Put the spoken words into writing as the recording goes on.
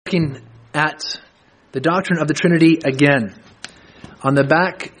looking at the doctrine of the Trinity again. On the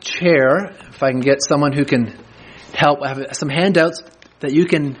back chair, if I can get someone who can help, I have some handouts that you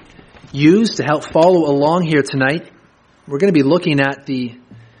can use to help follow along here tonight. We're going to be looking at the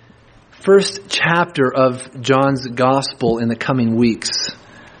first chapter of John's Gospel in the coming weeks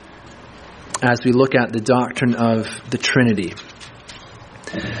as we look at the doctrine of the Trinity.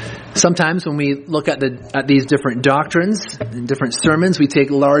 Sometimes when we look at these different doctrines in different sermons, we take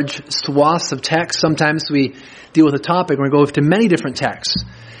large swaths of text. Sometimes we deal with a topic and we go to many different texts.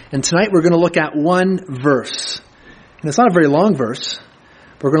 And tonight we're going to look at one verse. And it's not a very long verse.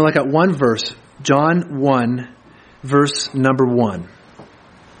 But we're going to look at one verse, John 1, verse number 1.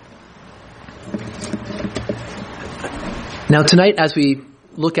 Now tonight as we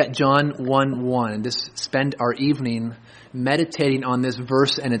look at John 1:1 and just spend our evening meditating on this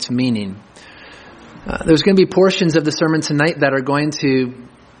verse and its meaning. There's going to be portions of the sermon tonight that are going to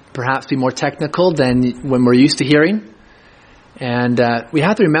perhaps be more technical than when we're used to hearing. And we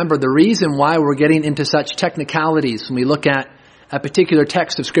have to remember the reason why we're getting into such technicalities when we look at a particular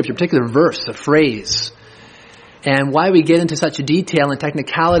text of Scripture, a particular verse, a phrase. And why we get into such detail and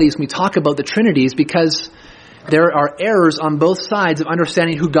technicalities when we talk about the Trinity is because there are errors on both sides of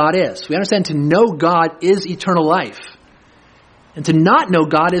understanding who God is. We understand to know God is eternal life. And to not know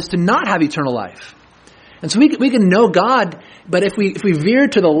God is to not have eternal life. And so we can know God, but if we veer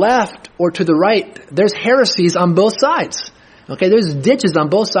to the left or to the right, there's heresies on both sides. Okay, there's ditches on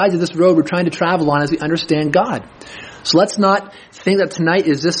both sides of this road we're trying to travel on as we understand God. So let's not think that tonight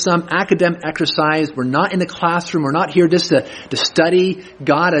is just some academic exercise. We're not in the classroom. We're not here just to study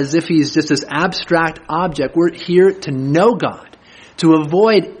God as if He's just this abstract object. We're here to know God, to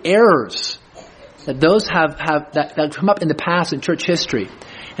avoid errors that those that come up in the past in church history,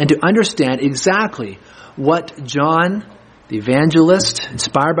 and to understand exactly what John, the evangelist,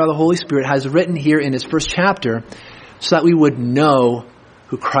 inspired by the Holy Spirit, has written here in his first chapter, so that we would know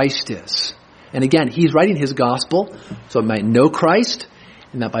who Christ is. And again, he's writing his gospel so we might know Christ,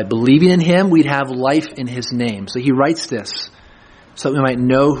 and that by believing in Him, we'd have life in His name. So he writes this so that we might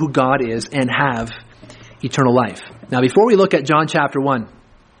know who God is and have eternal life. Now, before we look at John chapter 1,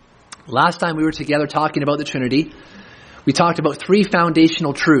 last time we were together talking about the Trinity, we talked about three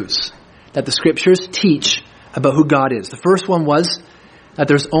foundational truths that the Scriptures teach about who God is. The first one was that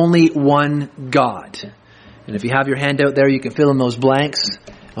there's only one God. And if you have your handout there, you can fill in those blanks.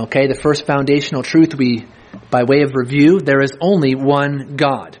 Okay, the first foundational truth by way of review, there is only one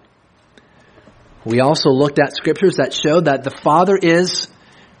God. We also looked at Scriptures that showed that the Father is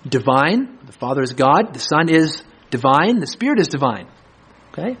divine. The Father is God. The Son is divine. The Spirit is divine.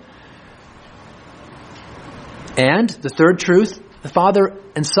 Okay? And the third truth, the Father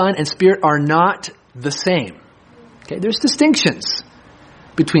and Son and Spirit are not the same. Okay, there's distinctions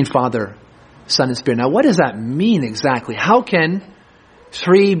between Father, Son, and Spirit. Now, what does that mean exactly? How can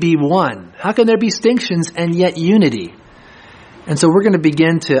three be one? How can there be distinctions and yet unity? And so we're going to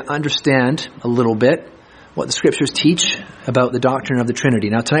begin to understand a little bit what the Scriptures teach about the doctrine of the Trinity.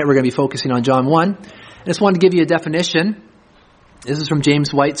 Now, tonight we're going to be focusing on John 1. I just wanted to give you a definition. This is from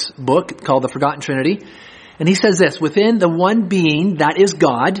James White's book called The Forgotten Trinity. And he says this: within the one being, that is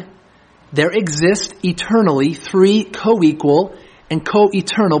God, there exist eternally three co-equal and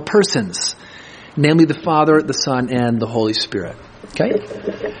co-eternal persons, namely the Father, the Son, and the Holy Spirit. Okay?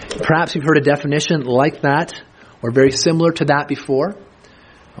 Perhaps you've heard a definition like that or very similar to that before.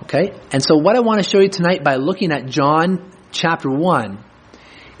 Okay? And so what I want to show you tonight by looking at John chapter 1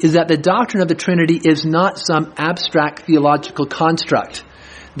 is that the doctrine of the Trinity is not some abstract theological construct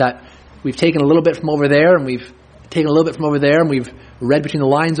that we've taken a little bit from over there and we've taken a little bit from over there and we've read between the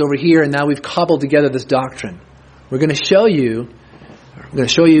lines over here and now we've cobbled together this doctrine. We're going to show you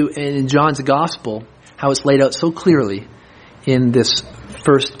in John's Gospel how it's laid out so clearly in this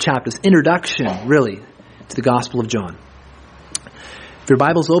first chapter, this introduction, really, to the Gospel of John. If your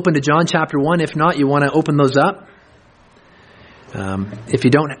Bible's open to John chapter 1, if not, you want to open those up. If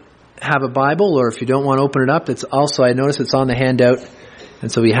you don't have a Bible or if you don't want to open it up, it's also, I notice it's on the handout,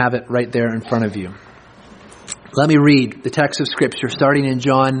 and so we have it right there in front of you. Let me read the text of Scripture starting in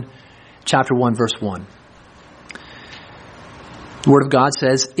John chapter 1, verse 1. The Word of God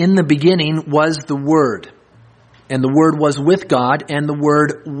says, "In the beginning was the Word, and the Word was with God, and the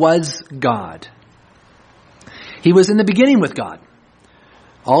Word was God. He was in the beginning with God.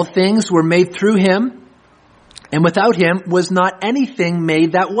 All things were made through Him, and without Him was not anything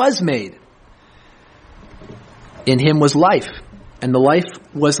made that was made. In Him was life, and the life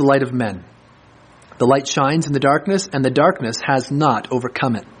was the light of men. The light shines in the darkness, and the darkness has not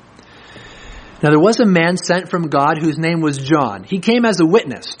overcome it. Now there was a man sent from God whose name was John. He came as a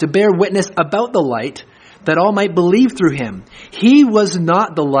witness, to bear witness about the light, that all might believe through him. He was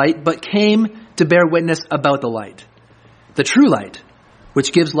not the light, but came to bear witness about the light. The true light,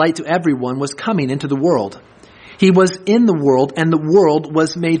 which gives light to everyone, was coming into the world. He was in the world, and the world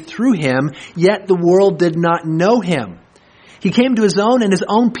was made through him, yet the world did not know him. He came to his own, and his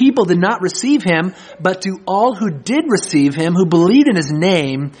own people did not receive him, but to all who did receive him, who believed in his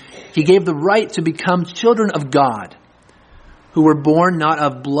name, he gave the right to become children of God, who were born not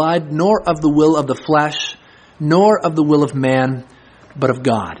of blood, nor of the will of the flesh, nor of the will of man, but of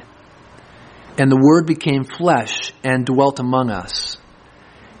God. And the Word became flesh and dwelt among us.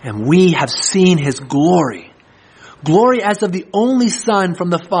 And we have seen his glory. Glory as of the only Son from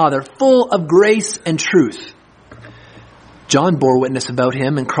the Father, full of grace and truth. John bore witness about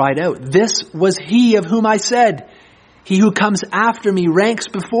him and cried out, "This was he of whom I said, 'He who comes after me ranks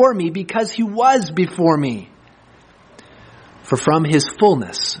before me, because he was before me.' For from his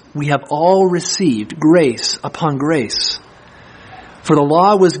fullness we have all received grace upon grace. For the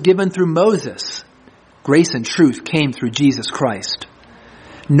law was given through Moses. Grace and truth came through Jesus Christ.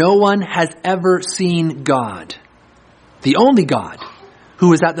 No one has ever seen God, the only God,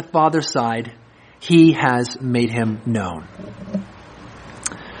 who is at the Father's side. He has made him known."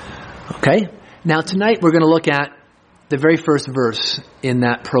 Okay, now tonight we're going to look at the very first verse in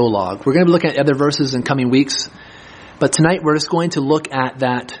that prologue. We're going to be looking at other verses in coming weeks, but tonight we're just going to look at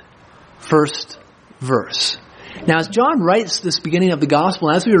that first verse. Now, as John writes this beginning of the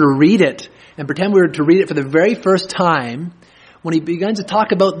gospel, as we were to read it and pretend we were to read it for the very first time, when he begins to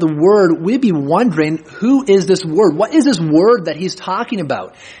talk about the Word, we'd be wondering, who is this Word? What is this Word that he's talking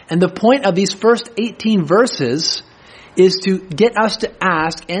about? And the point of these first 18 verses is to get us to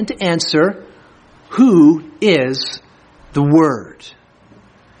ask and to answer, who is the Word?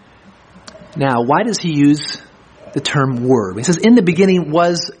 Now, why does he use the term Word? He says, "In the beginning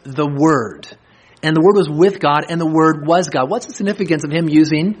was the Word, and the Word was with God, and the Word was God." What's the significance of him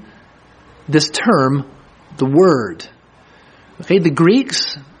using this term, the Word? Okay, the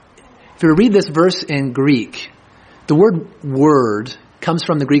Greeks, if you read this verse in Greek, the word word comes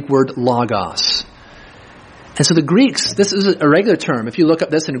from the Greek word logos. And so the Greeks, this is a regular term. If you look up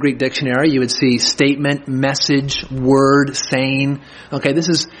this in a Greek dictionary, you would see statement, message, word, saying. Okay, this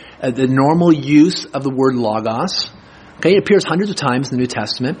is the normal use of the word logos. Okay, it appears hundreds of times in the New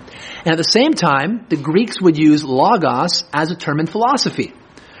Testament. And at the same time, the Greeks would use logos as a term in philosophy.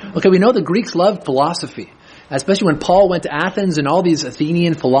 Okay, we know the Greeks loved philosophy. Especially when Paul went to Athens and all these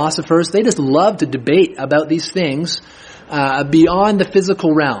Athenian philosophers, they just loved to debate about these things beyond the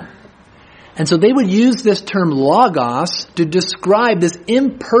physical realm. And so they would use this term logos to describe this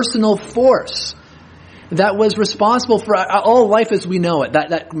impersonal force that was responsible for all life as we know it,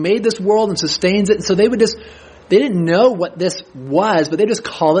 that made this world and sustains it. And so they didn't know what this was, but they just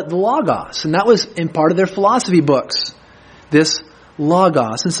called it the logos. And that was in part of their philosophy books, this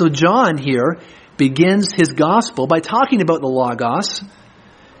logos. And so John here begins his gospel by talking about the logos,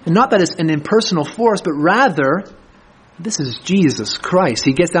 and not that it's an impersonal force, but rather this is Jesus Christ.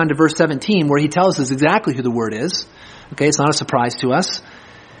 He gets down to verse 17 where he tells us exactly who the Word is. Okay, it's not a surprise to us.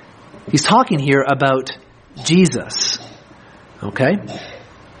 He's talking here about Jesus. Okay?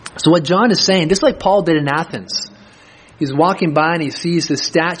 So what John is saying, just like Paul did in Athens, he's walking by and he sees this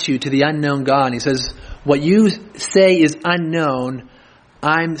statue to the unknown God, and he says, "What you say is unknown,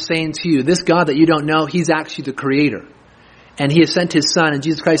 I'm saying to you, this God that you don't know, he's actually the Creator. And he has sent his Son, and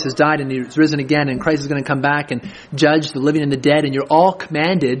Jesus Christ has died, and he's risen again, and Christ is going to come back and judge the living and the dead, and you're all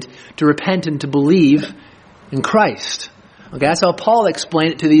commanded to repent and to believe in Christ." Okay, that's how Paul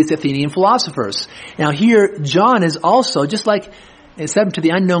explained it to these Athenian philosophers. Now here, John is also, just like it said to the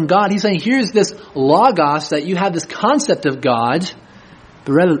unknown God, he's saying, here's this logos, that you have this concept of God,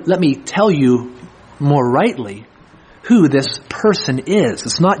 but rather, let me tell you more rightly who this person is.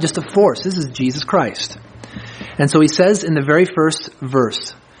 It's not just a force. This is Jesus Christ. And so he says in the very first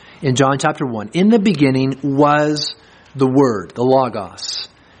verse in John chapter 1, "In the beginning was the Word," the logos,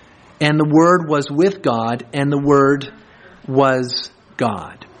 "and the Word was with God, and the Word was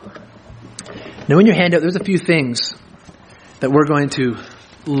God." Now in your handout, there's a few things that we're going to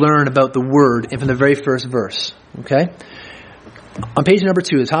learn about the Word from the very first verse. Okay? On page number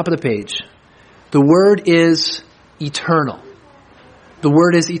 2, the top of the page, the Word is eternal. The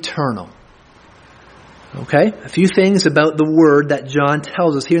Word is eternal. Okay? A few things about the Word that John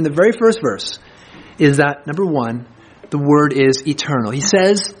tells us here in the very first verse is that, number one, the Word is eternal. He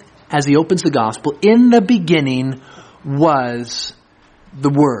says, as he opens the gospel, "In the beginning was the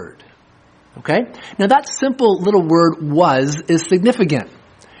Word." Okay? Now that simple little word "was" is significant.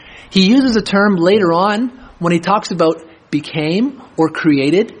 He uses a term later on when he talks about became or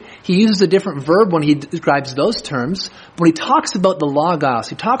created. He uses a different verb when he describes those terms. When he talks about the Logos,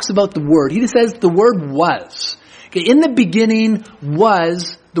 he talks about the Word. He says the Word was. Okay, in the beginning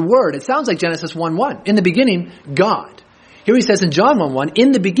was the Word. It sounds like Genesis 1:1. In the beginning, God. Here he says in John 1:1,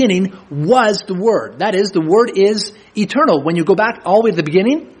 in the beginning was the Word. That is, the Word is eternal. When you go back all the way to the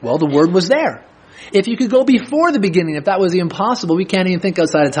beginning, well, the Word was there. If you could go before the beginning, if that was impossible, we can't even think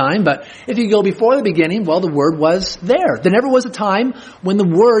outside of time, but if you go before the beginning, well, the Word was there. There never was a time when the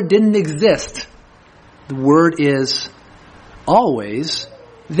Word didn't exist. The Word is always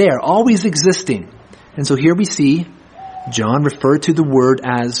there, always existing. And so here we see John referred to the Word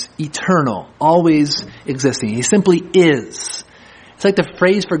as eternal, always existing. He simply is. It's like the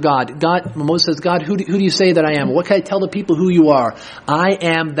phrase for God. When Moses says, God, who do you say that I am? What can I tell the people who you are? I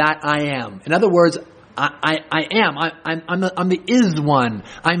am that I am. In other words, I am. I'm the is one.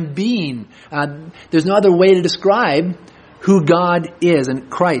 I'm being. There's no other way to describe who God is.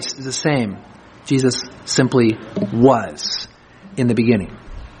 And Christ is the same. Jesus simply was in the beginning.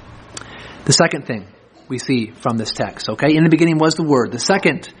 The second thing we see from this text, okay? In the beginning was the Word. The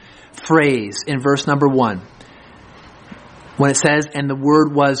second phrase in verse number 1. When it says, and the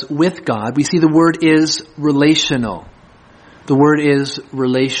Word was with God, we see the word is relational. The word is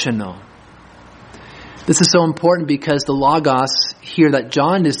relational. This is so important because the Logos here that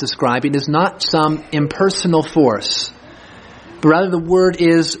John is describing is not some impersonal force, but rather the word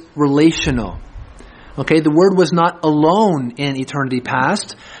is relational. Okay, the Word was not alone in eternity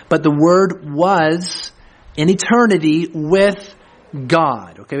past, but the Word was in eternity with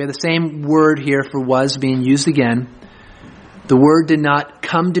God. Okay, we have the same word here for was being used again. The Word did not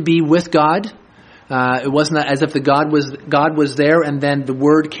come to be with God. It wasn't as if God was there and then the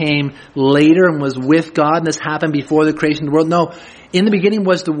Word came later and was with God and this happened before the creation of the world. No, in the beginning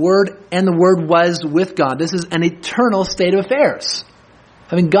was the Word and the Word was with God. This is an eternal state of affairs.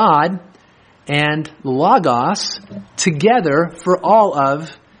 Having God and the Logos together for all of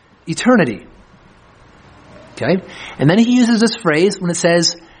eternity. Okay? And then he uses this phrase when it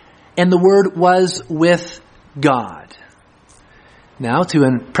says, and the Word was with God. Now, to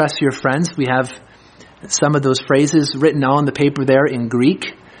impress your friends, we have some of those phrases written on the paper there in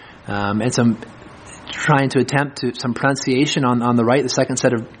Greek, and some trying to attempt to some pronunciation on the right, the second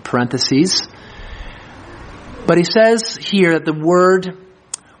set of parentheses. But he says here that the Word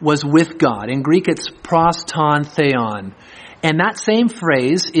was with God. In Greek, it's pros ton theon. And that same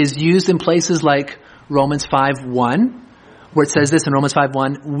phrase is used in places like Romans 5:1, where it says this in Romans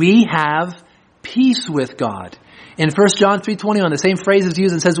 5:1, we have peace with God. In 1 John 3:21, the same phrase is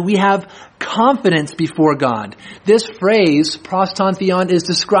used and says, we have confidence before God. This phrase, pros ton theon, is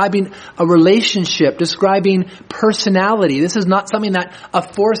describing a relationship, describing personality. This is not something that a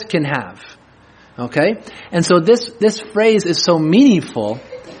force can have. Okay? And so this phrase is so meaningful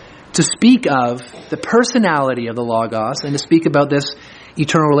to speak of the personality of the Logos and to speak about this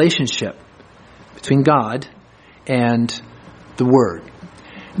eternal relationship between God and the Word.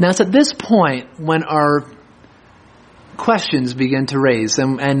 Now it's at this point when our questions begin to raise,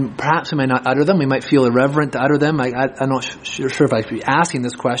 and perhaps we might not utter them. We might feel irreverent to utter them. I'm not sure if I should be asking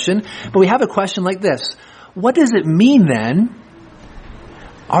this question, but we have a question like this. What does it mean then?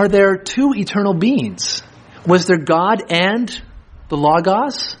 Are there two eternal beings? Was there God and the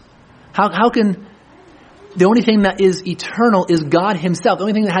Logos? How can the only thing that is eternal is God himself? The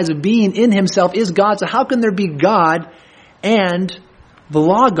only thing that has a being in himself is God. So how can there be God and the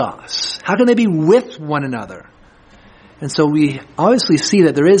Logos? How can they be with one another? And so we obviously see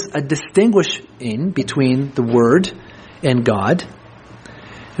that there is a distinguishing between the Word and God.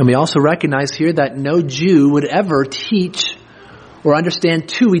 And we also recognize here that no Jew would ever teach or understand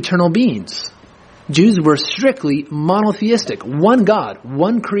two eternal beings. Jews were strictly monotheistic. One God,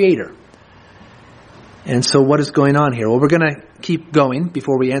 one Creator. And so what is going on here? Well, we're going to keep going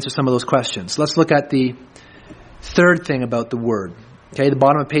before we answer some of those questions. Let's look at the third thing about the Word. Okay, the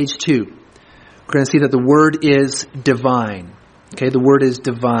bottom of page 2. We're going to see that the Word is divine. Okay, the Word is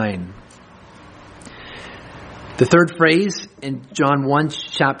divine. The third phrase in John 1,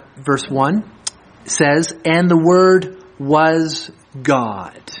 verse 1 says, and the Word was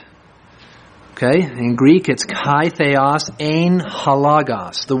God. Okay, in Greek it's kai theos ein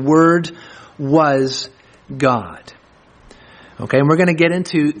halagos. The Word was God. Okay, and we're going to get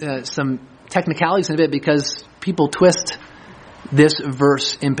into some technicalities in a bit because people twist this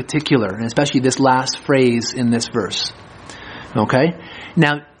verse in particular, and especially this last phrase in this verse. Okay?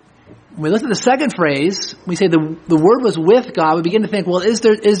 Now, when we look at the second phrase, we say the Word was with God. We begin to think, well, is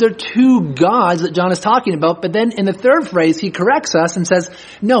there two gods that John is talking about? But then in the third phrase, he corrects us and says,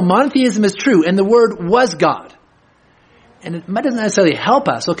 no, monotheism is true, and the Word was God. And it doesn't necessarily help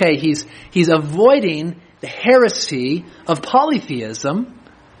us. Okay, he's avoiding the heresy of polytheism,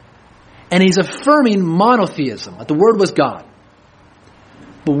 and he's affirming monotheism, that the Word was God.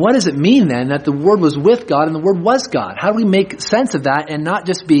 But what does it mean then that the Word was with God and the Word was God? How do we make sense of that and not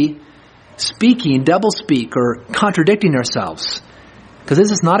just be speaking, double speak, or contradicting ourselves? Because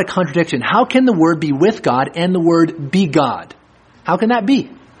this is not a contradiction. How can the Word be with God and the Word be God? How can that be?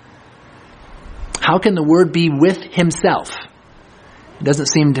 How can the Word be with Himself? It doesn't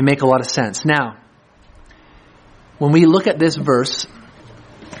seem to make a lot of sense. Now, when we look at this verse,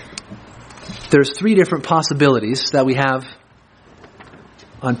 there's three different possibilities that we have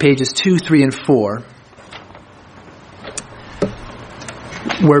on pages 2, 3, and 4,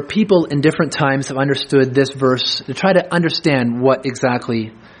 where people in different times have understood this verse to try to understand what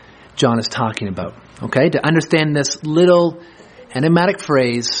exactly John is talking about. Okay? To understand this little enigmatic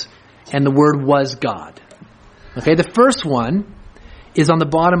phrase, and the Word was God. Okay? The first one is on the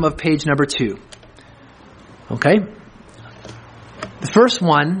bottom of page number 2. Okay? The first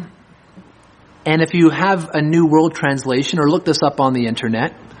one, and if you have a New World Translation, or look this up on the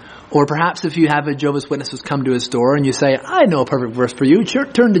internet, or perhaps if you have a Jehovah's Witnesses come to his door and you say, I know a perfect verse for you,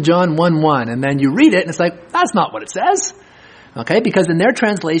 turn to John 1:1, and then you read it and it's like, that's not what it says. Okay, because in their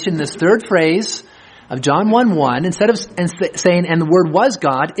translation, this third phrase of John 1:1, instead of saying, and the Word was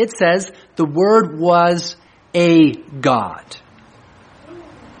God, it says, the Word was a God.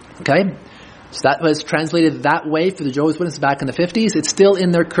 Okay? So that was translated that way for the Jehovah's Witnesses back in the 50s. It's still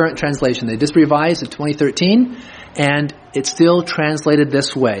in their current translation. They just revised in 2013, and it's still translated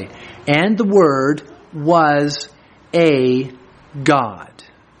this way. And the Word was a God.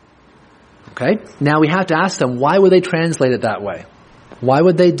 Okay? Now we have to ask them, why would they translate it that way? Why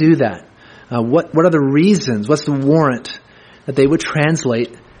would they do that? What are the reasons? What's the warrant that they would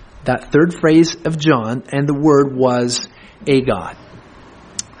translate that third phrase of John, and the Word was a God?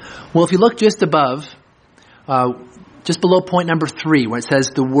 Well, if you look just above, just below point number 3, where it says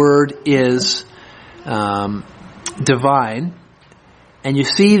the Word is divine, and you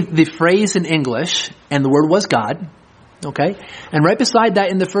see the phrase in English, and the Word was God, okay? And right beside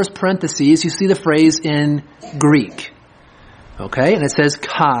that in the first parentheses, you see the phrase in Greek, okay? And it says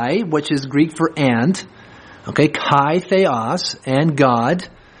kai, which is Greek for and, okay? Kai theos, and God.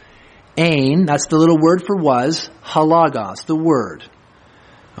 Ein, that's the little word for was, halagos, the Word.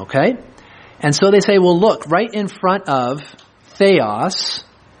 Okay? And so they say, well, look, right in front of theos,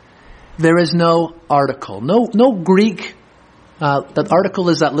 there is no article. No Greek. The article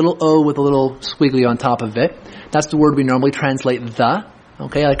is that little O with a little squiggly on top of it. That's the word we normally translate the.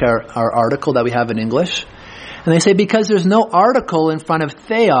 Okay, like our article that we have in English. And they say because there's no article in front of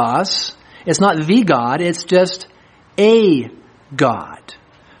theos, it's not the God, it's just a God.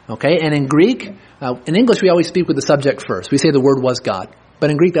 Okay, and in Greek, in English we always speak with the subject first. We say the Word was God. But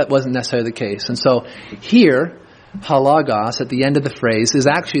in Greek, that wasn't necessarily the case. And so here, halagos, at the end of the phrase, is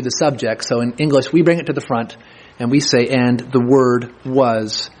actually the subject. So in English, we bring it to the front, and we say, and the Word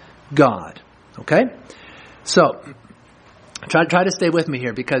was God. Okay? So, try to stay with me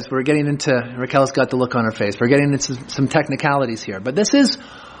here, because we're getting into, Raquel's got the look on her face, we're getting into some technicalities here. But this is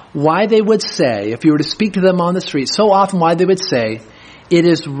why they would say, if you were to speak to them on the street, so often why they would say, it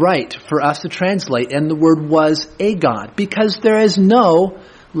is right for us to translate, and the Word was a God, because there is no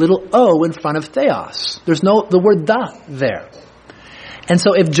little O in front of theos. There's no the word the there. And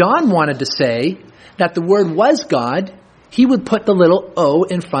so if John wanted to say that the Word was God, he would put the little O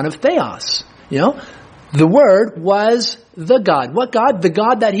in front of theos. You know, the Word was the God. What God? The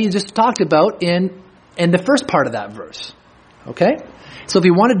God that he just talked about in the first part of that verse. Okay? So if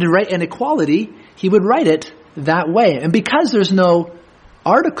he wanted to write an equality, he would write it that way. And because there's no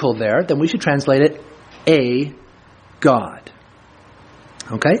article there, then we should translate it a God.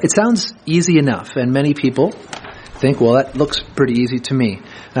 Okay? It sounds easy enough, and many people think, well, that looks pretty easy to me.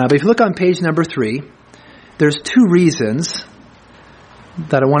 But if you look on page number 3, there's 2 reasons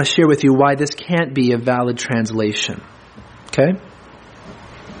that I want to share with you why this can't be a valid translation. Okay?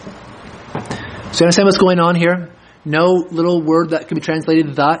 So you understand what's going on here? No little word that can be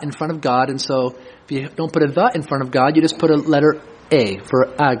translated the in front of God, and so if you don't put a the in front of God, you just put a letter A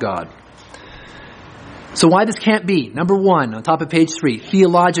for a God. So why this can't be? Number 1, on top of page 3,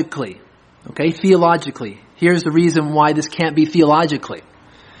 theologically. Okay, theologically. Here's the reason why this can't be theologically.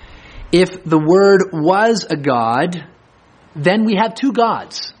 If the Word was a God, then we have 2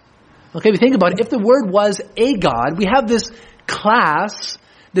 gods. Okay, if you think about it, if the Word was a God, we have this class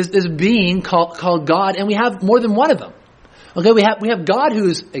this being called God, and we have more than one of them. Okay, we have God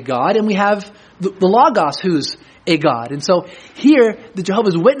who's a God, and we have the Logos who's a God. And so here, the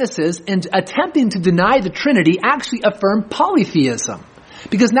Jehovah's Witnesses, in attempting to deny the Trinity, actually affirm polytheism.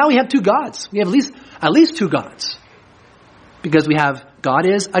 Because now we have two gods. We have at least two gods. Because we have God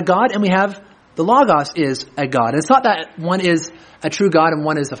is a God, and we have the Logos is a God. And it's not that one is a true God and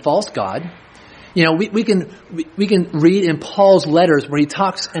one is a false God. You know, we can read in Paul's letters where he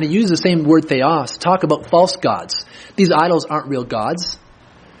talks, and he uses the same word theos, talk about false gods. These idols aren't real gods.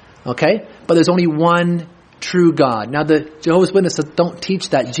 Okay? But there's only one true God. Now, the Jehovah's Witnesses don't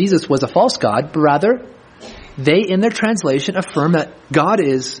teach that Jesus was a false God, but rather, they, in their translation, affirm that God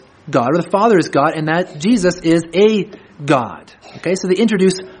is God, or the Father is God, and that Jesus is a God. Okay? So they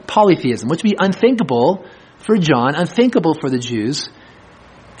introduce polytheism, which would be unthinkable for John, unthinkable for the Jews,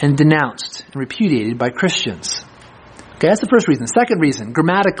 and denounced and repudiated by Christians. Okay, that's the first reason. Second reason,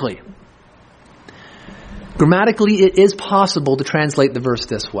 grammatically. Grammatically, it is possible to translate the verse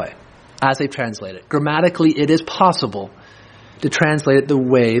this way, as they translate it. Grammatically, it is possible to translate it the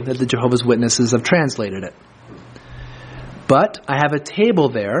way that the Jehovah's Witnesses have translated it. But I have a table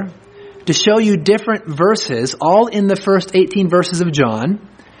there to show you different verses, all in the first 18 verses of John,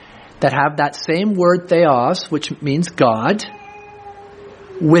 that have that same word theos, which means God,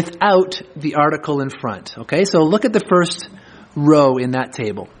 without the article in front. Okay, so look at the first row in that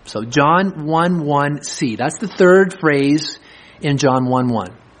table. So John 1:1c. That's the third phrase in John 1:1.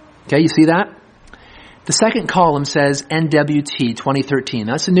 Okay, you see that? The second column says NWT 2013.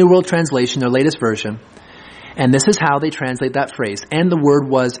 That's the New World Translation, their latest version. And this is how they translate that phrase. And the word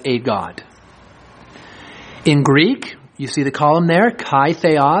was a God. In Greek, you see the column there, kai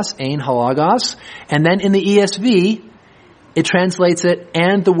theos, ein halagos. And then in the ESV, it translates it,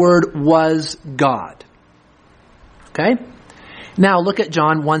 and the word was God. Okay? Now look at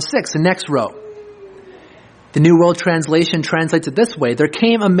John 1:6, the next row. The New World Translation translates it this way. There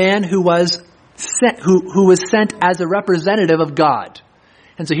came a man who was sent as a representative of God.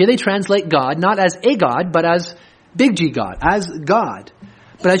 And so here they translate God, not as a God, but as big G God, as God.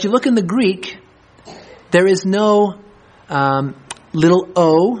 But as you look in the Greek, there is no little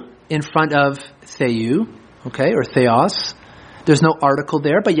o in front of theou, okay, or theos. There's no article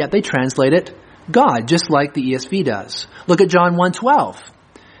there, but yet they translate it God, just like the ESV does. Look at John 1:12.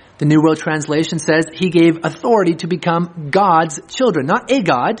 The New World Translation says he gave authority to become God's children, not a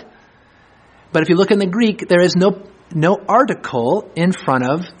God. But if you look in the Greek, there is no article in front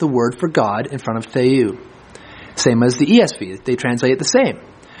of the word for God, in front of theou. Same as the ESV. They translate it the same.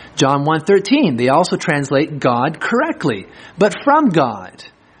 John 1:13, they also translate God correctly, but from God.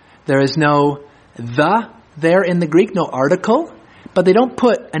 There is no the there in the Greek, no article, but they don't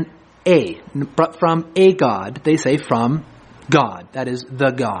put an a, but from a God, they say from God. That is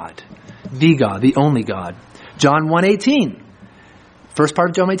the God, the only God. John 1:18, first part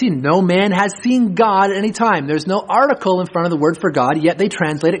of John 1:18, no man has seen God at any time. There's no article in front of the word for God, yet they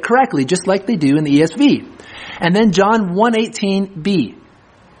translate it correctly, just like they do in the ESV. And then John 1:18b,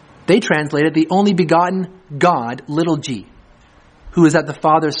 they translated the only begotten God, little g, who is at the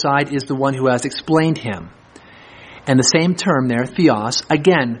Father's side, is the one who has explained him. And the same term there, theos,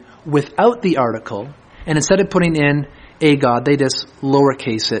 again, without the article, and instead of putting in a God, they just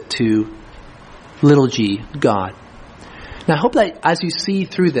lowercase it to little g, God. Now I hope that as you see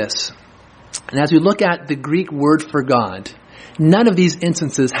through this, and as we look at the Greek word for God, none of these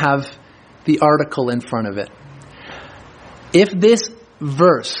instances have the article in front of it. If this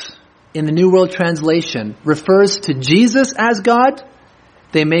verse in the New World Translation refers to Jesus as God,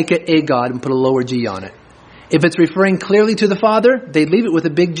 they make it a God and put a lower g on it. If it's referring clearly to the Father, they leave it with a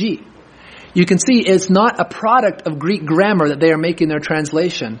big G. You can see it's not a product of Greek grammar that they are making their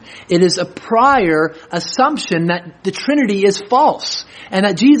translation. It is a prior assumption that the Trinity is false and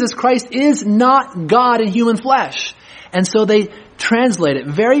that Jesus Christ is not God in human flesh. And so they translate it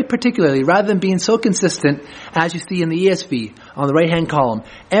very particularly, rather than being so consistent as you see in the ESV on the right-hand column.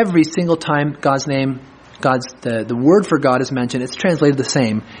 Every single time the word for God is mentioned, it's translated the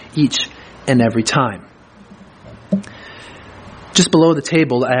same each and every time. Just below the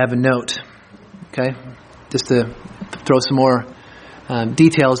table, I have a note, okay, just to throw some more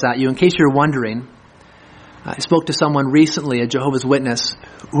details at you. In case you're wondering, I spoke to someone recently, a Jehovah's Witness,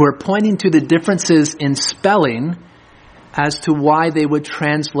 who are pointing to the differences in spelling as to why they would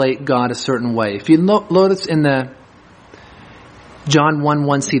translate God a certain way. If you notice in the John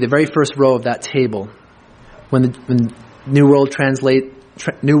 1:1c, the very first row of that table, when New World Translation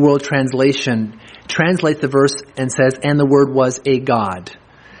translates the verse and says, and the word was a God.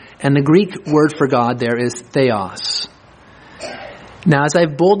 And the Greek word for God there is theos. Now, as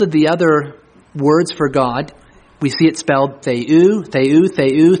I've bolded the other words for God, we see it spelled theou, theou,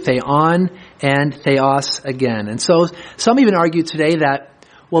 theou, theon, and theos again. And so some even argue today that,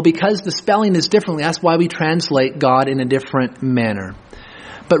 well, because the spelling is differently, that's why we translate God in a different manner.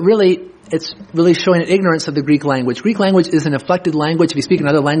 But really, it's really showing an ignorance of the Greek language. Greek language is an inflected language. If you speak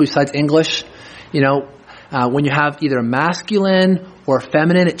another language besides English, when you have either masculine or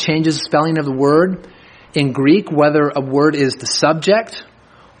feminine, it changes the spelling of the word. In Greek, whether a word is the subject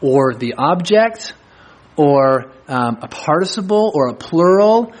or the object or a participle or a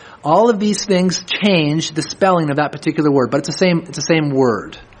plural, all of these things change the spelling of that particular word. But it's the same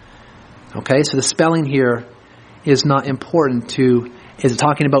word. Okay, so the spelling here is not important to, is it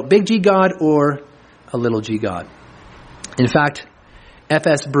talking about big G God or a little g God? In fact,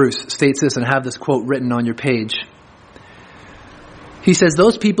 F.S. Bruce states this, and I have this quote written on your page. He says,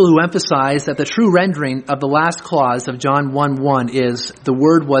 those people who emphasize that the true rendering of the last clause of John 1:1 is the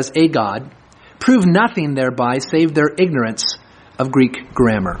word was a God, prove nothing thereby save their ignorance of Greek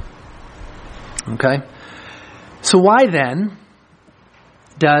grammar. Okay? So why then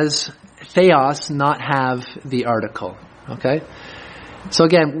does theos not have the article? Okay? So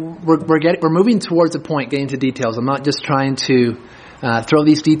again, we're moving towards a point, getting to details. I'm not just trying to throw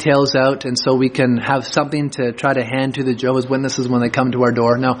these details out and so we can have something to try to hand to the Jehovah's Witnesses when they come to our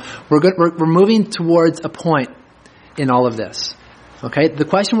door. No, we're moving towards a point in all of this. Okay? The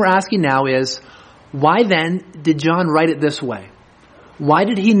question we're asking now is, why then did John write it this way? Why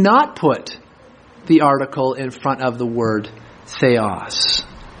did he not put the article in front of the word theos?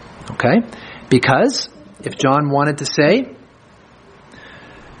 Okay? Because if John wanted to say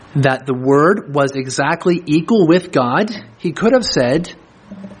that the word was exactly equal with God, he could have said,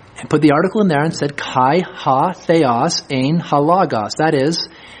 and put the article in there and said, kai ha theos ein ha logos. That is,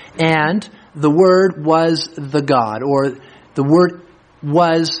 and the word was the God, or the word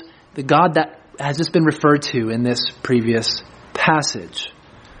was the God that has just been referred to in this previous passage.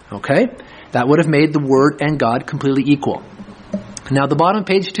 Okay? That would have made the word and God completely equal. Now, the bottom of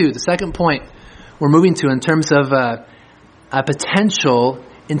page 2, the second point we're moving to in terms of a potential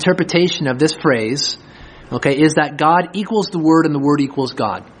interpretation of this phrase, okay, is that God equals the Word and the Word equals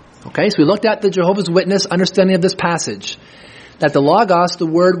God. Okay, so we looked at the Jehovah's Witness understanding of this passage, that the Logos, the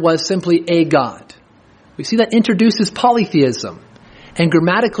Word, was simply a God. We see that introduces polytheism, and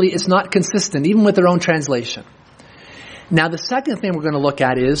grammatically it's not consistent, even with their own translation. Now, the second thing we're going to look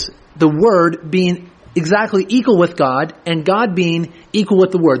at is the Word being exactly equal with God, and God being equal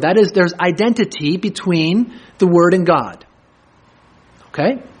with the Word. That is, there's identity between the Word and God.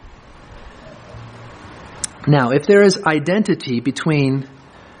 Okay? Now, if there is identity between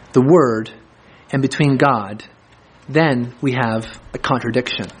the Word and between God, then we have a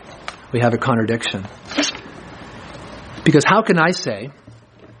contradiction. We have a contradiction. Because how can I say,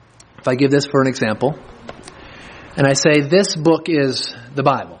 if I give this for an example, and I say this book is the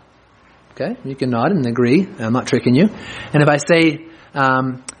Bible, okay? You can nod and agree. I'm not tricking you. And if I say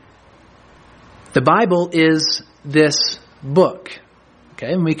the Bible is this book,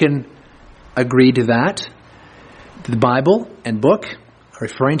 okay, and we can agree to that. The Bible and book are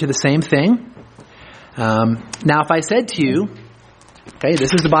referring to the same thing. Now, if I said to you, okay,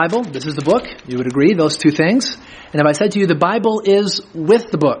 this is the Bible, this is the book, you would agree, those two things. And if I said to you, the Bible is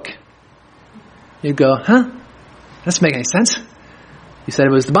with the book, you'd go, huh? That doesn't make any sense. You said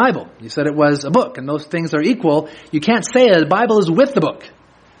it was the Bible. You said it was a book, and those things are equal. You can't say that the Bible is with the book,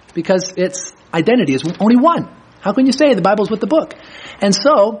 because its identity is only one. How can you say the Bible is with the book? And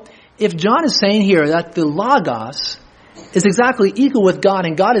so, if John is saying here that the Logos is exactly equal with God,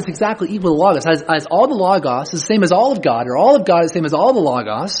 and God is exactly equal to Logos, as all the Logos is the same as all of God, or all of God is the same as all the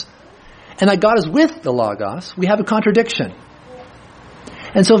Logos, and that God is with the Logos, we have a contradiction.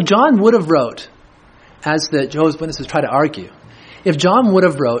 And so if John would have wrote, as the Jehovah's Witnesses try to argue, if John would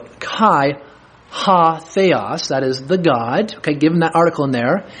have wrote, kai ha theos, that is the God, okay, given that article in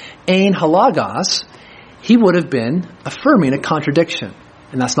there, ein ha logos, he would have been affirming a contradiction.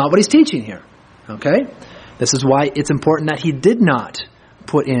 And that's not what he's teaching here. Okay? This is why it's important that he did not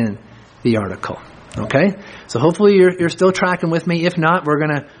put in the article. Okay? So hopefully you're still tracking with me. If not, we're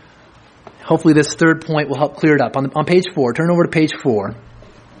going to, hopefully this third point will help clear it up. On page 4, turn over to page 4.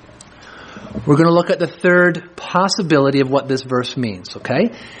 We're going to look at the third possibility of what this verse means.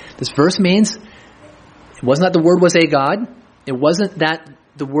 Okay? This verse means, it wasn't that the Word was a God. It wasn't that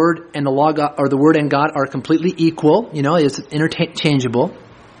the Word and the Logos, or the Word and God are completely equal. You know, it's interchangeable.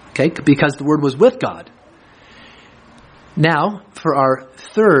 Okay, because the Word was with God. Now, for our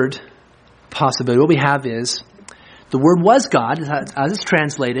third possibility, what we have is the Word was God, as it's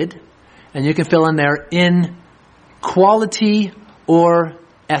translated, and you can fill in there in quality or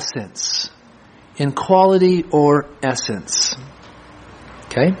essence. In quality or essence.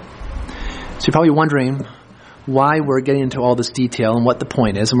 Okay? So you're probably wondering why we're getting into all this detail and what the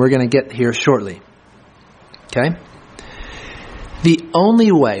point is, and we're going to get here shortly. Okay? The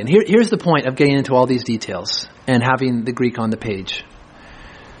only way, and here's the point of getting into all these details and having the Greek on the page.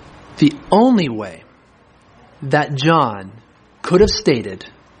 The only way that John could have stated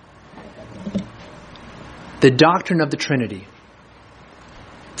the doctrine of the Trinity,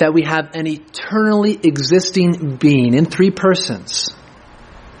 that we have an eternally existing being in three persons,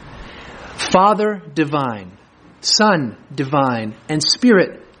 Father divine, Son divine, and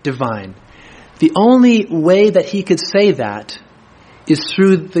Spirit divine. The only way that he could say that is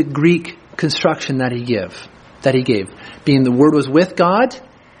through the Greek construction that he gave, being the Word was with God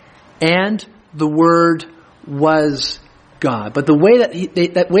and the Word was God. But the way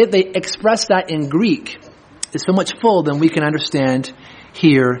that they express that in Greek is so much fuller than we can understand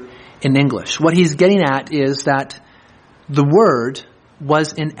here in English. What he's getting at is that the Word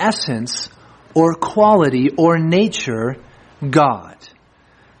was in essence or quality or nature God.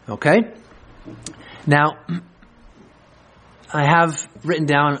 Okay? Now, I have written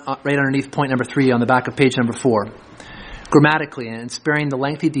down right underneath point number 3 on the back of page number 4, grammatically and sparing the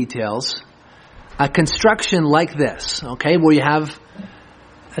lengthy details, a construction like this, okay, where you have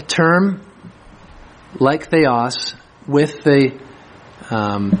a term like theos with the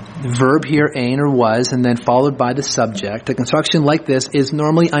verb here, ain or was, and then followed by the subject. A construction like this is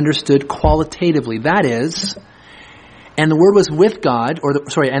normally understood qualitatively. That is, and the Word was with God,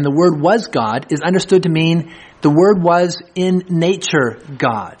 and the Word was God is understood to mean the Word was in nature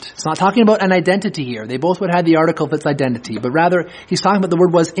God. It's not talking about an identity here. They both would have the article of its identity, but rather he's talking about the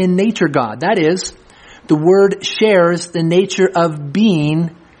Word was in nature God. That is, the Word shares the nature of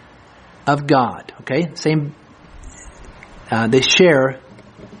being of God. Okay? They share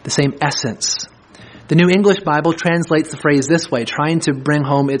the same essence. The New English Bible translates the phrase this way, trying to bring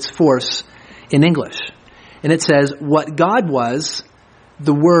home its force in English. And it says, what God was,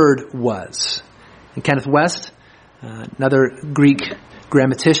 the Word was. And Kenneth West, another Greek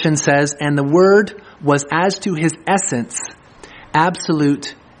grammatician, says, and the Word was as to his essence,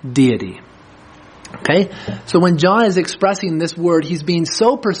 absolute deity. Okay? So when John is expressing this word, he's being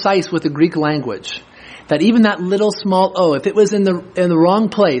so precise with the Greek language that even that little small o, if it was in the wrong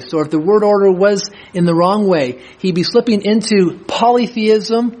place, or if the word order was in the wrong way, he'd be slipping into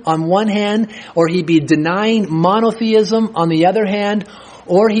polytheism on one hand, or he'd be denying monotheism on the other hand,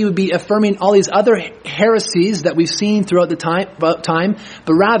 or he would be affirming all these other heresies that we've seen throughout the time.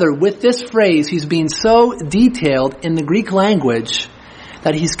 But rather, with this phrase, he's being so detailed in the Greek language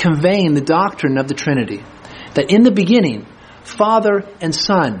that he's conveying the doctrine of the Trinity. That in the beginning, Father and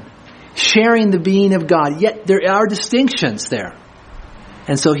Son, sharing the being of God, yet there are distinctions there.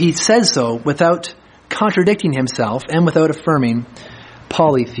 And so he says so without contradicting himself and without affirming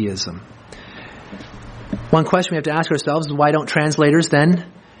polytheism. One question we have to ask ourselves is, why don't translators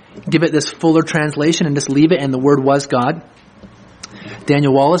then give it this fuller translation and just leave it and the Word was God?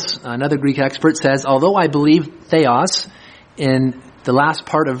 Daniel Wallace, another Greek expert, says, although I believe theos in the last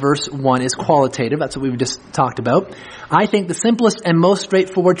part of verse 1 is qualitative, that's what we've just talked about, I think the simplest and most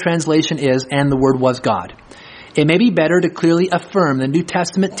straightforward translation is, and the Word was God. It may be better to clearly affirm the New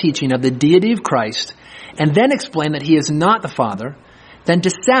Testament teaching of the deity of Christ and then explain that he is not the Father, than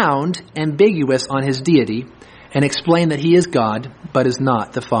to sound ambiguous on his deity and explain that he is God but is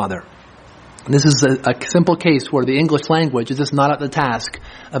not the Father. This is a simple case where the English language is just not at the task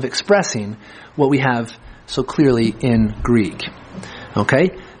of expressing what we have so clearly in Greek.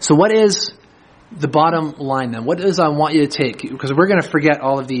 Okay? So what is the bottom line then? What is I want you to take? Because we're going to forget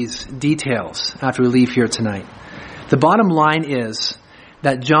all of these details after we leave here tonight. The bottom line is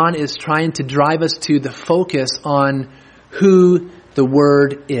that John is trying to drive us to the focus on who the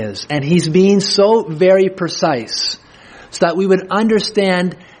Word is. And he's being so very precise so that we would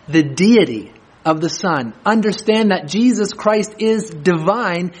understand the deity of the Son. Understand that Jesus Christ is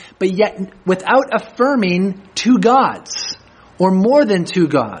divine, but yet without affirming two gods or more than two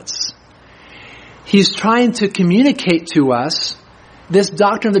gods. He's trying to communicate to us this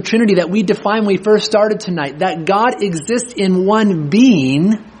doctrine of the Trinity that we defined when we first started tonight, that God exists in one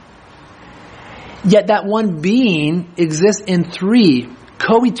being, yet that one being exists in three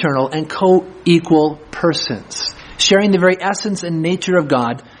co-eternal and co-equal persons, sharing the very essence and nature of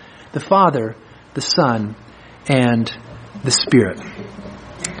God, the Father, the Son, and the Spirit.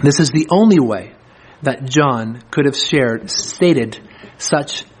 This is the only way that John could have stated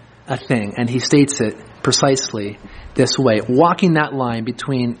such a thing, and he states it precisely this way, walking that line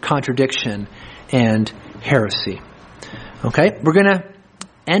between contradiction and heresy. Okay, we're going to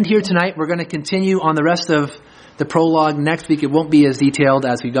end here tonight. We're going to continue on the rest of the prologue next week. It won't be as detailed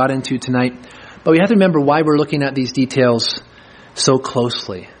as we got into tonight, but we have to remember why we're looking at these details so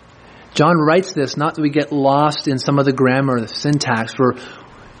closely. John writes this not that we get lost in some of the grammar or the syntax, where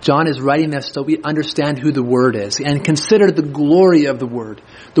John is writing this so we understand who the Word is and consider the glory of the Word.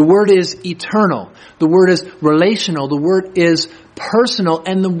 The Word is eternal. The Word is relational. The Word is personal.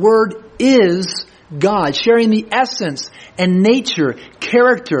 And the Word is God, sharing the essence and nature,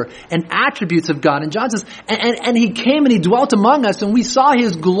 character, and attributes of God. And John says, and He came and He dwelt among us, and we saw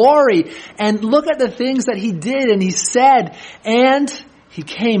His glory. And look at the things that He did and He said. And He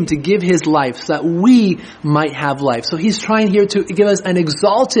came to give His life so that we might have life. So He's trying here to give us an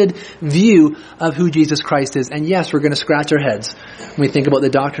exalted view of who Jesus Christ is. And yes, we're going to scratch our heads when we think about the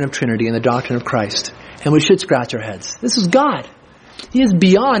doctrine of Trinity and the doctrine of Christ. And we should scratch our heads. This is God. He is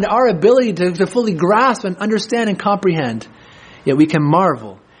beyond our ability to fully grasp and understand and comprehend. Yet we can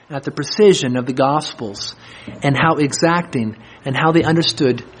marvel at the precision of the Gospels and how exacting and how they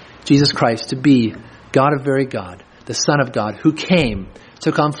understood Jesus Christ to be God of very God, the Son of God, who came,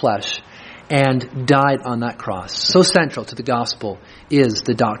 took on flesh, and died on that cross. So central to the gospel is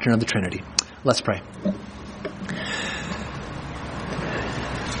the doctrine of the Trinity. Let's pray.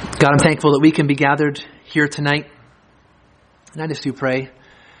 God, I'm thankful that we can be gathered here tonight. And I just do pray,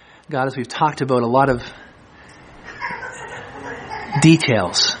 God, as we've talked about a lot of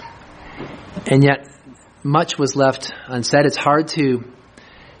details, and yet much was left unsaid. It's hard to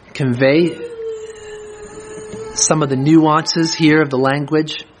convey some of the nuances here of the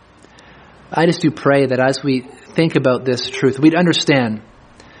language. I just do pray that as we think about this truth, we'd understand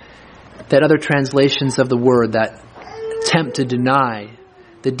that other translations of the word that attempt to deny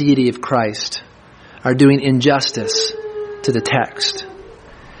the deity of Christ are doing injustice to the text.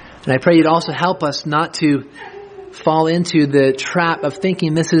 And I pray you'd also help us not to fall into the trap of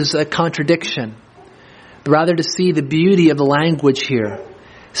thinking this is a contradiction, but rather to see the beauty of the language here,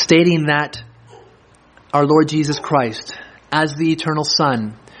 stating that our Lord Jesus Christ, as the eternal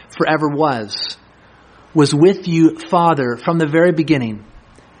Son, forever was with you, Father, from the very beginning.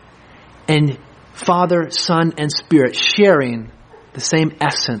 And Father, Son, and Spirit sharing the same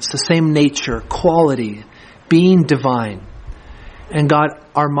essence, the same nature, quality, being divine. And God,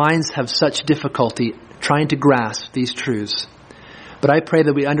 our minds have such difficulty trying to grasp these truths. But I pray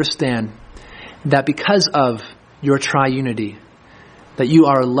that we understand that because of your triunity, that you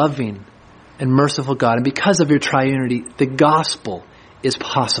are a loving and merciful God. And because of your triunity, the gospel is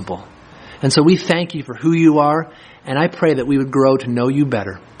possible. And so we thank you for who you are. And I pray that we would grow to know you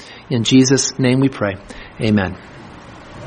better. In Jesus' name we pray. Amen.